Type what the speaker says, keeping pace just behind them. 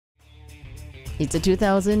It's a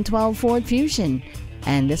 2012 Ford Fusion,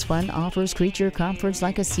 and this one offers creature comforts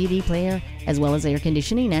like a CD player, as well as air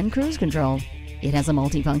conditioning and cruise control. It has a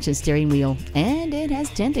multifunction steering wheel, and it has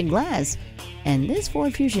tinted glass. And this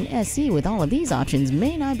Ford Fusion SE with all of these options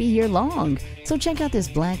may not be here long, so check out this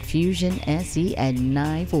black Fusion SE at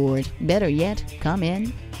Nye Ford. Better yet, come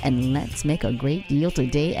in and let's make a great deal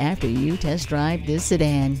today after you test drive this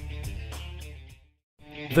sedan.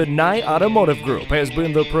 The Nye Automotive Group has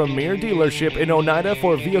been the premier dealership in Oneida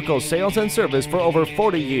for vehicle sales and service for over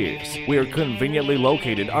 40 years. We are conveniently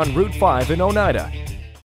located on Route 5 in Oneida.